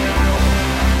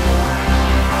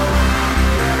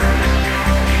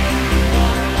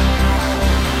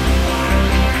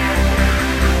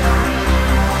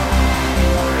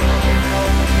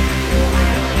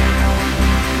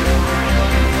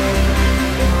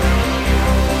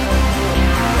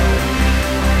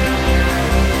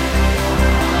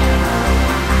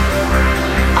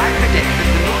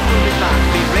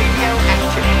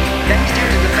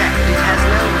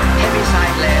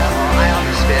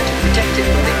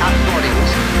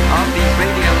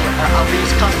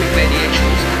 Cosmic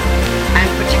radiations, and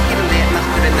particularly it must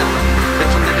be remembered that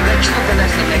from the direction of the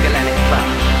lesser Magellanic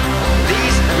cloud,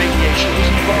 these radiations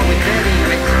fall with varying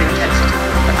rates of intensity,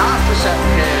 but after a certain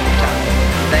period of time,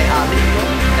 they are lethal,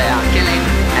 they are killing,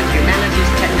 and humanity's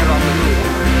tenure on the moon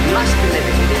must be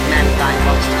limited if mankind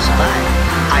wants to survive.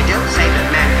 I don't say that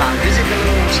man can't visit the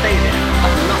moon or stay there,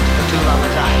 but not for too long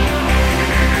a time.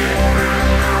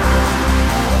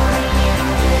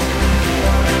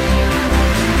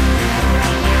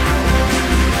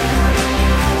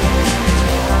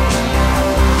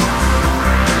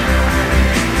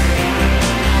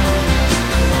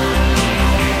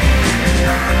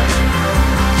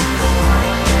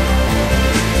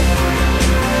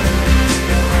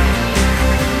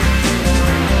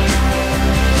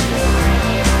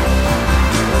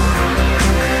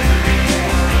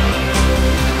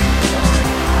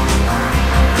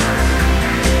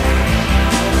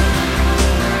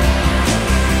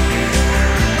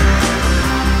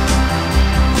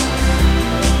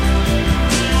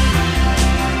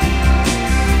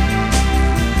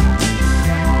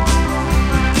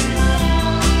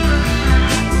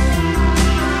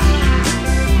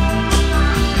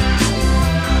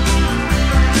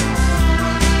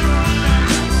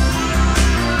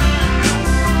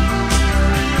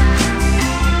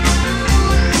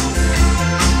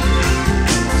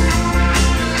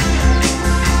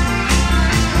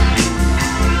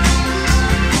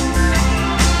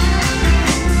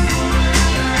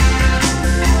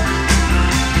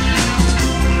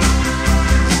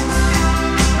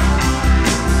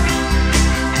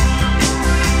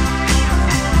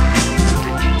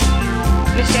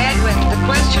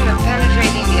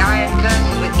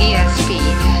 ESP,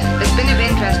 has been of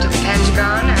interest to the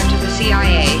Pentagon and to the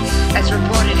CIA, as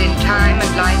reported in Time and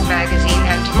Life magazine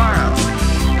and Tomorrow.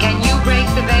 Can you break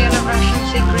the veil of Russian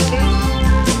secrecy?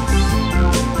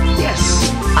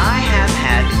 Yes, I have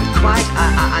had quite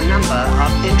a number of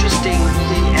interesting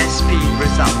ESP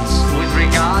results with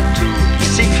regard to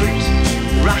secret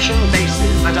Russian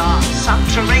bases that are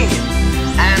subterranean.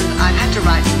 And I've had to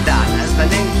write them down as the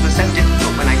names were so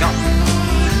difficult when I got them.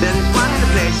 There is one in a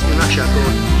place in Russia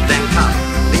called Venkov.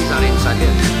 These are in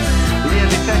Siberia,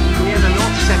 near the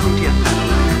North 70th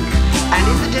parallel. And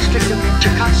in the district of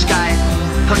Chukovsky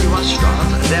Polyostrov,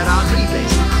 there are 3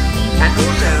 places. And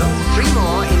also 3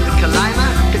 more in the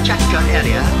Kalima-Kachatka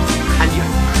area and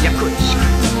Yakutsk.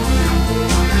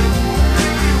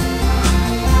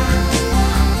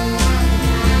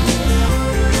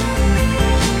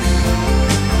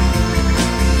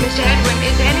 Mr. Edwin,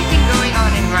 is anything going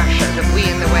on in Russia that we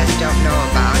in the West don't know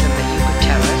about and that you could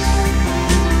tell us?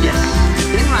 Yes,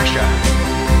 in Russia,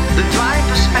 the drive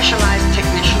for specialized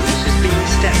technicians is being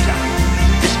stepped up,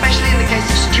 especially in the case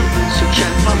of students who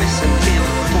show promise and feel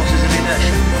the forces of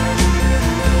inertia.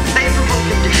 Favorable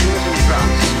conditions and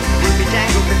grants will be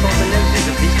dangled before the noses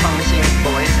of these promising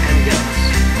boys and girls.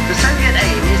 The Soviet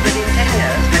aim is that in 10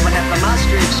 years they will have the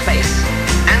mastery of space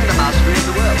and the mastery of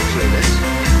the world through this.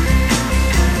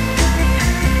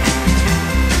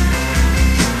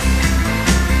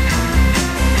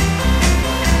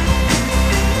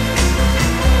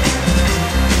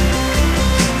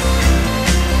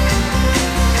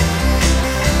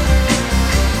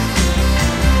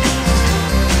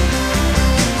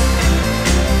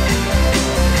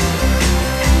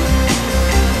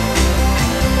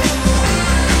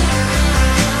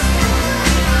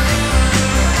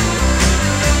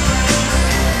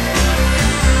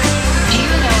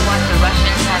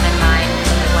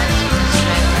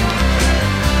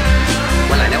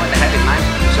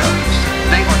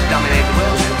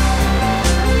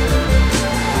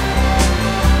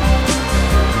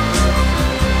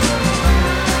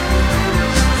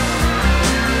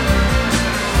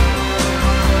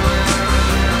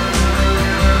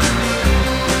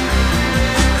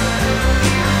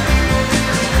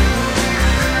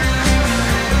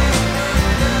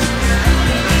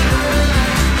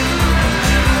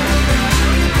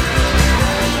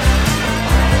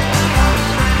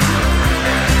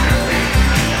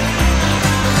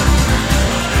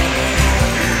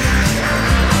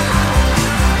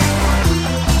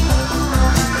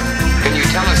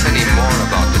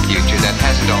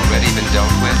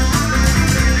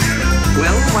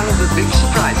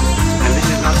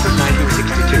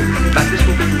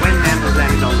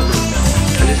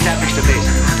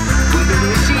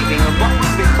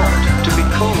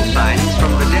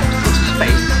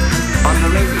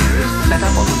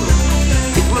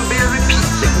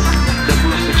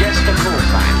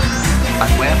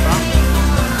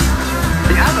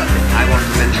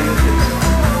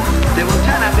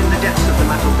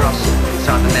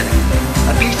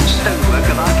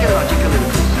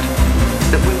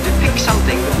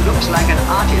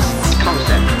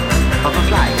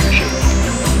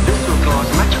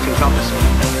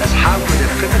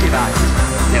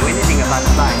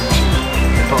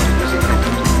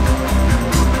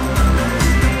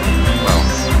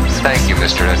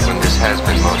 Mr. Edwin, this has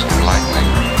been most enlightening.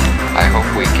 I hope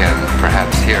we can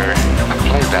perhaps hear a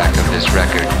playback of this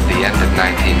record at the end of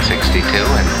 1962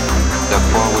 and look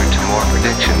forward to more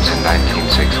predictions in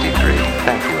 1963.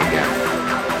 Thank you again.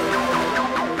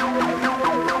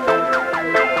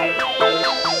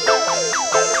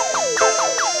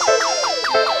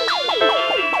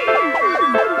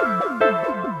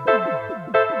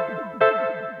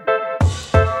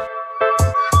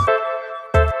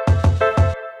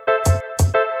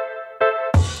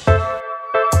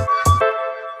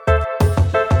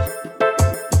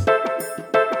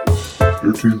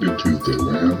 You're tuned into the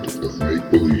land of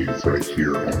make-believe right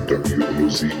here on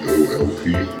WOZOLP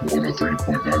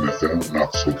 103.9 FM,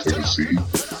 Knoxville, Tennessee,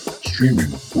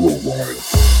 streaming worldwide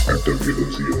at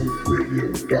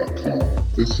WOZORadio.com.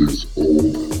 This is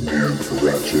Old Man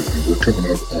Ratchet, and we're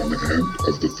coming up on the end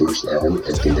of the first hour of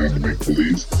the land of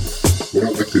make-believe. What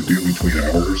I'd like to do between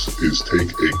hours is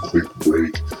take a quick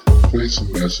break, play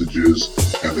some messages,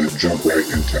 and then jump right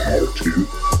into hour 2.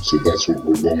 So that's what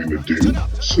we're going to do.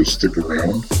 So stick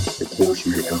around. Of course,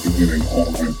 we are doing an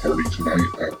online party tonight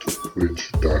at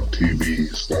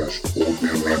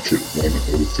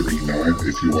twitch.tv/oldmanratchet1039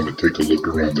 if you want to take a look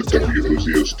around the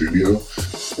WOZO studio,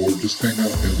 or just hang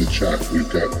out in the chat. We've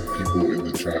got people in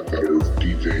the chat that are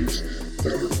DJs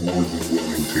that are more than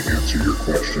willing to answer your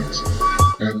questions.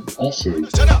 And also,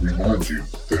 remind you,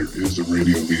 there is a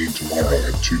radio meeting tomorrow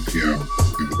at 2 p.m.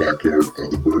 in the backyard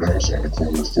of the Birdhouse on the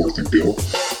corner of 4th and Gill.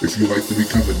 If you'd like to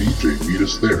become a DJ, meet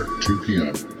us there, 2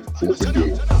 p.m., 4th and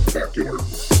Gill, backyard.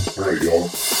 Alright, y'all.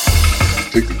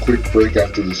 Take a quick break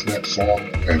after this next song,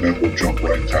 and then we'll jump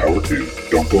right into hour 2.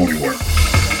 Don't go anywhere.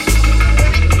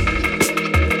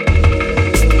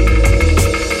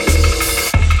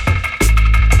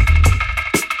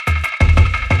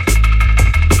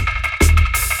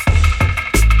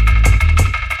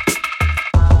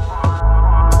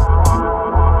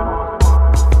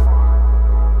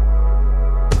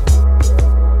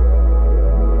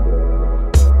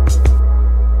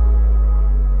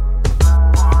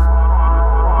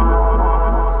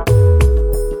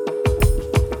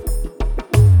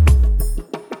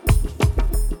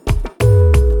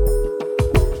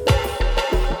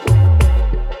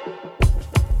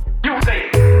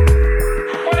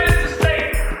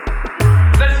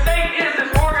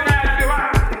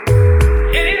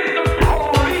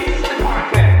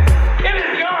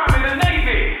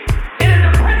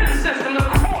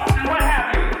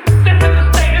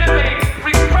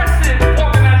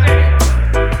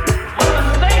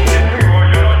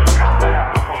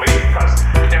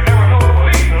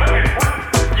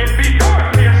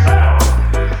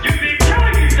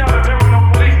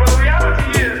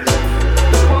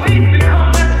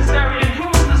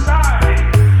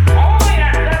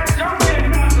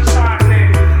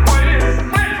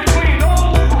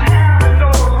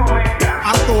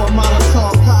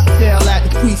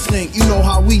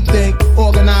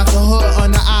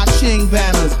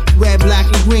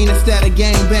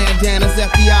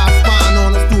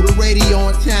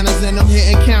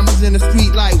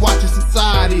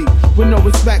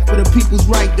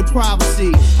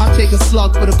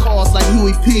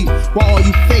 While all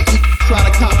you fakes try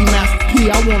to copy Master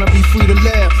P, I wanna be free to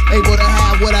live, able to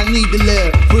have what I need to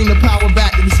live. Bring the power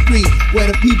back to the street where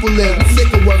the people live. I'm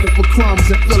sick of working for crumbs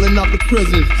and filling up the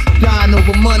prisons, dying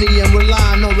over money and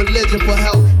relying on religion for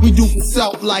help. We do for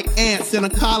self like ants in a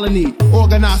colony.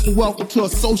 Organize the wealth into a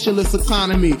socialist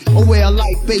economy, a way of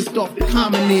life based off the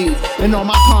common needs. And all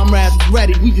my comrades is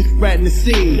ready, we just spreading the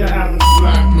seed.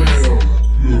 Blackmail.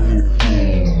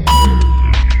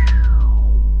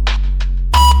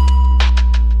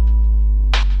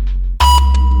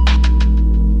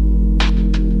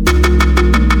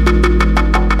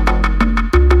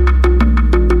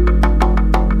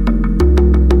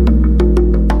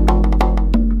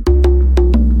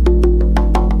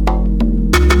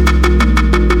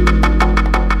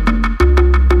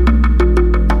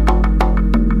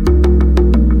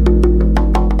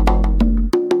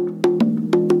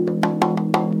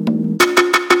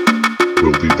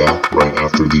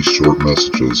 These short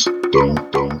messages. Don't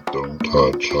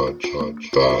touch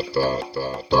that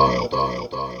dial.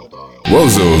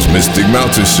 Wozo's Mystic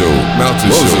Mountain Show.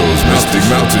 Wozo's Mystic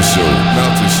Mountain Show.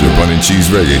 Your bun and cheese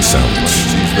reggae sandwich.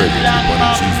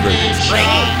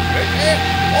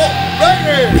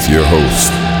 With your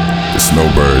host, the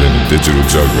Snowbird and the Digital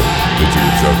Juggler.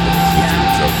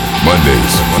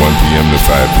 Mondays, 1 p.m. to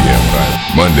 5 p.m.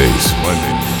 Mondays,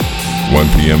 1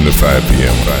 p.m. to 5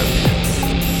 p.m.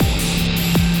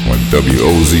 on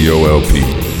WOZOLP,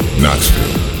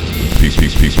 Knoxville,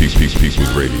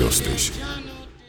 People's Radio Station.